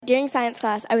during science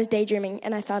class, I was daydreaming,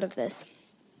 and I thought of this.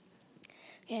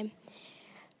 Okay.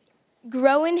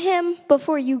 Grow in him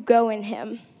before you go in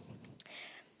him.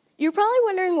 You're probably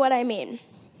wondering what I mean.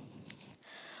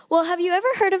 Well, have you ever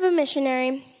heard of a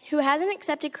missionary who hasn't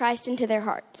accepted Christ into their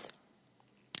hearts?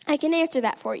 I can answer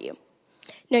that for you.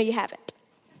 No, you haven't.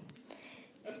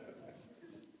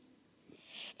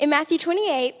 In Matthew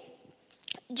 28,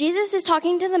 Jesus is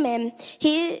talking to the man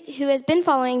who has been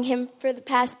following him for the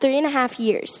past 3.5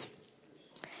 years,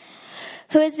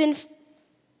 who has been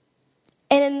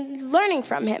and learning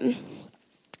from him.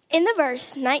 In the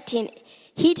verse 19,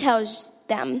 he tells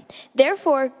them,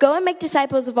 "Therefore, go and make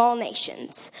disciples of all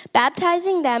nations,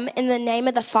 baptizing them in the name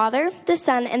of the Father, the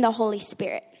Son, and the Holy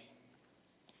Spirit,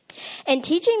 and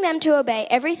teaching them to obey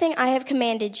everything I have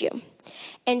commanded you.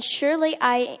 And surely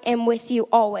I am with you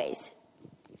always,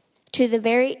 to the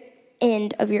very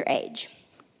end of your age."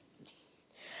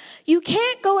 You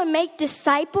can't go and make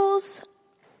disciples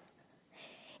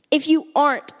if you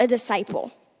aren't a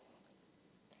disciple.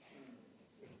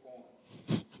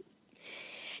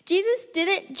 Jesus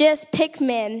didn't just pick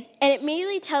men and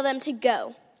immediately tell them to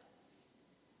go.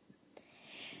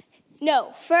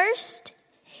 No, first,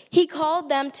 he called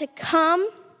them to come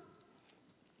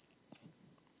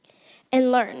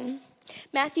and learn.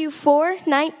 Matthew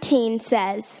 4:19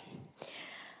 says,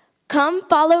 "Come,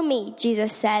 follow me,"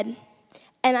 Jesus said,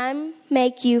 "and I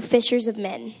make you fishers of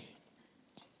men."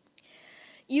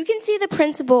 You can see the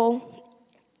principle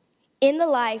in the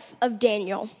life of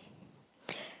Daniel.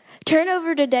 Turn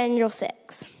over to Daniel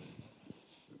 6.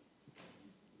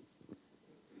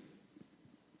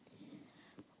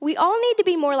 We all need to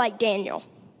be more like Daniel.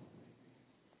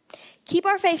 Keep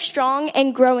our faith strong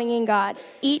and growing in God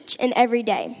each and every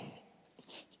day,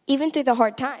 even through the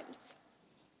hard times.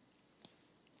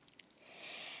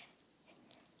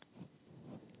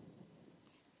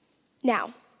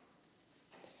 Now,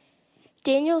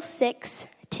 Daniel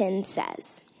 6:10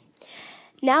 says,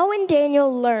 "Now when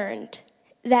Daniel learned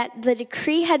that the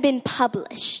decree had been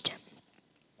published,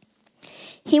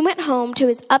 he went home to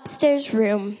his upstairs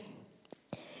room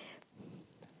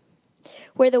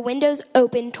where the windows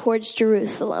opened towards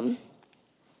Jerusalem.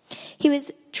 He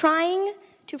was trying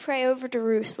to pray over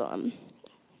Jerusalem.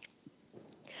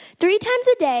 3 times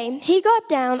a day, he got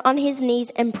down on his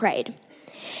knees and prayed,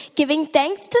 giving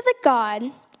thanks to the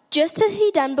God, just as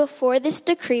he done before this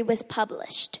decree was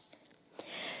published."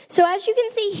 So as you can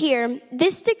see here,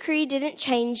 this decree didn't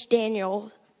change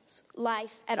Daniel's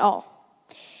life at all.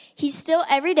 He still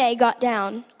every day got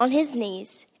down on his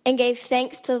knees and gave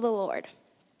thanks to the Lord.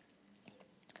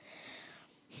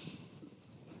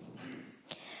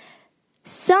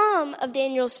 Some of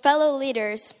Daniel's fellow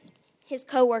leaders, his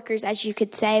co-workers, as you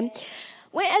could say,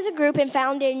 went as a group and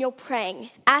found Daniel praying,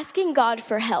 asking God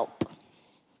for help.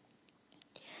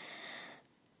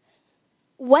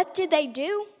 What did they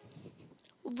do?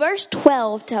 Verse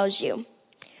 12 tells you,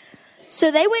 "So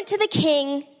they went to the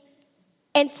king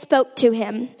and spoke to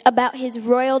him about his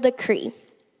royal decree."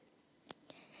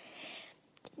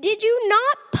 Did you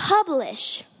not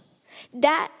publish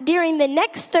that during the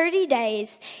next 30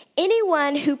 days,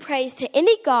 anyone who prays to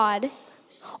any god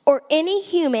or any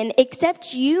human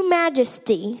except you,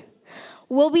 Majesty,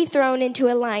 will be thrown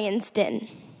into a lion's den?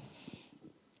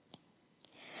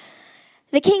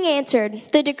 The king answered,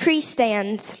 "The decree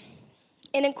stands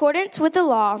in accordance with the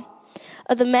law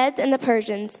of the Medes and the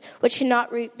Persians, which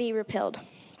cannot be repealed."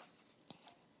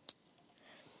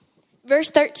 Verse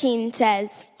 13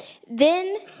 says,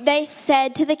 "Then they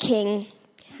said to the king,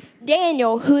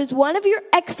 'Daniel, who is one of your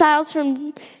exiles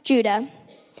from Judah,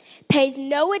 pays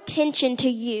no attention to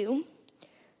you,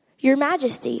 your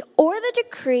majesty, or the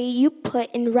decree you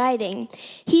put in writing.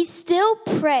 He still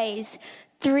prays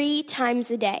 3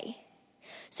 times a day.'"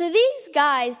 So these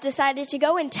guys decided to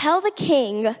go and tell the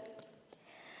king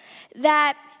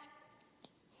that,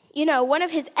 one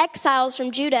of his exiles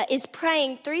from Judah is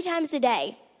praying 3 times a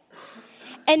day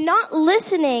and not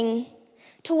listening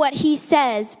to what he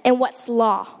says and what's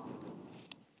law.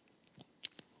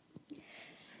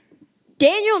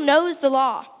 Daniel knows the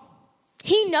law.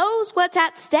 He knows what's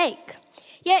at stake,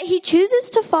 yet he chooses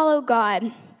to follow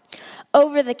God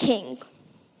over the king.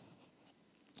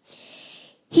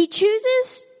 He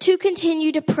chooses to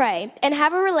continue to pray and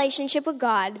have a relationship with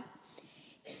God,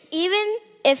 even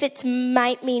if it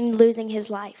might mean losing his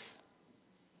life.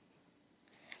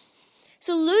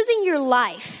 So losing your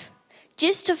life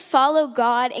just to follow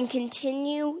God and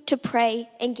continue to pray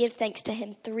and give thanks to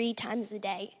him 3 times a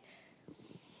day.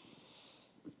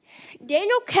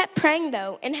 Daniel kept praying,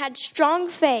 though, and had strong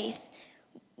faith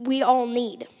we all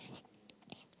need.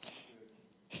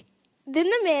 Then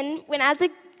the men went as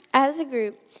as a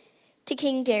group to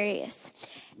King Darius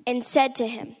and said to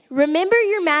him, "Remember,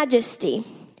 your majesty,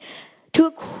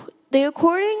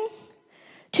 according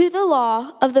to the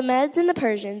law of the Medes and the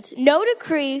Persians, no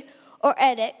decree or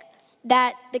edict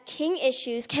that the king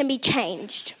issues can be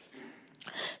changed."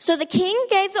 So the king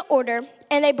gave the order,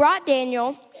 and they brought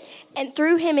Daniel and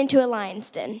threw him into a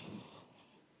lion's den.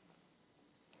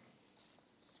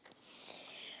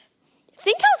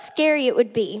 Think how scary it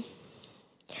would be.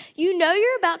 You know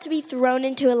you're about to be thrown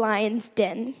into a lion's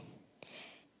den.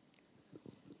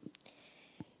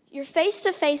 You're face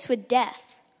to face with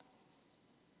death.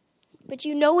 But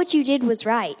you know what you did was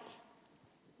right.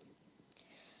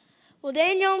 Well,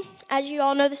 Daniel, as you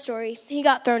all know the story, he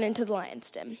got thrown into the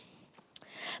lion's den.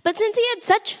 But since he had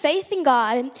such faith in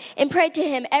God and prayed to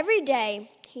him every day,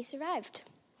 he survived.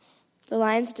 The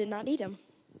lions did not eat him.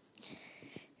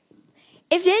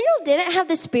 If Daniel didn't have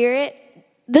the Spirit,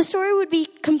 the story would be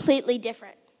completely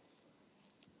different.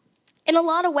 In a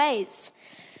lot of ways.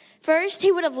 First,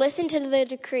 he would have listened to the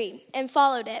decree and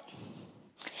followed it.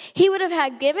 He would have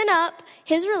had given up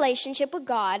his relationship with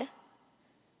God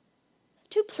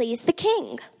to please the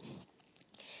king.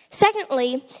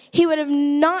 Secondly, he would have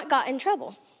not got in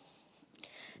trouble.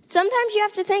 Sometimes you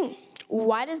have to think,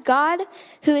 why does God,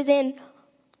 who is in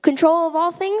control of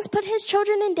all things, put his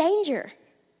children in danger?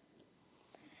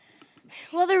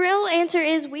 Well, the real answer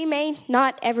is we may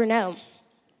not ever know.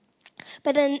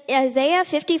 But in Isaiah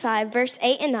 55, verse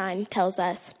 8 and 9 tells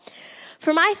us,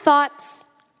 "For my thoughts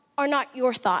are not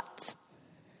your thoughts,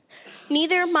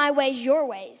 neither my ways your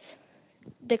ways,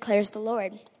 declares the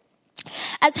Lord.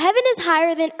 As heaven is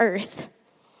higher than earth,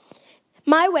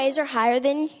 my ways are higher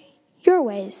than your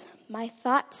ways, my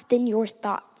thoughts than your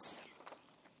thoughts."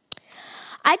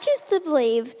 I choose to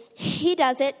believe he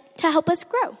does it to help us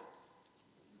grow.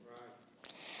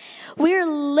 We are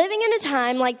living in a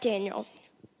time like Daniel,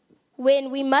 when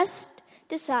we must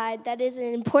decide that is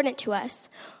important to us.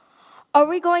 Are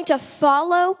we going to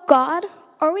follow God,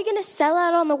 or are we going to sell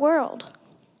out on the world?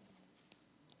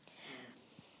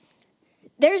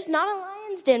 There's not a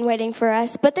lion's den waiting for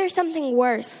us, but there's something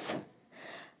worse.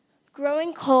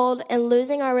 Growing cold and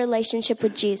losing our relationship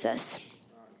with Jesus.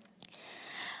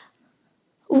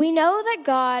 We know that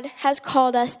God has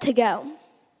called us to go.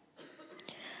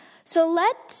 So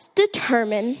let's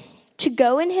determine to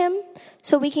go in him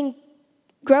so we can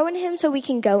grow in him, so we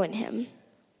can go in him.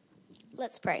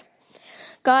 Let's pray.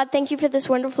 God, thank you for this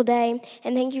wonderful day,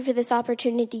 and thank you for this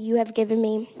opportunity you have given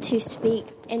me to speak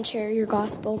and share your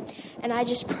gospel. And I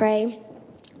just pray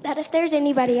that if there's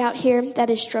anybody out here that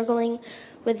is struggling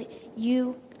with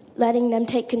you letting them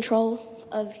take control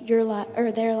of your life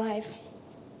or their life,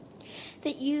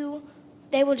 that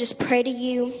they will just pray to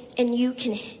you, and you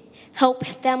can help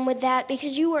them with that,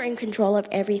 because you are in control of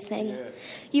everything. Yeah.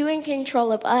 You are in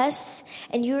control of us,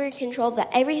 and you are in control of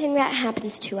everything that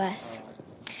happens to us.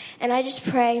 And I just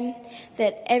pray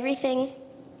that everything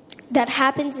that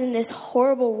happens in this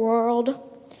horrible world,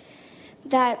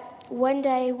 that one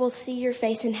day we'll see your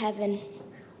face in heaven.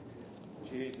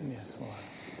 Jesus. Yes,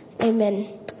 Lord. Amen.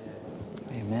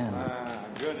 Amen.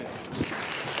 Goodness.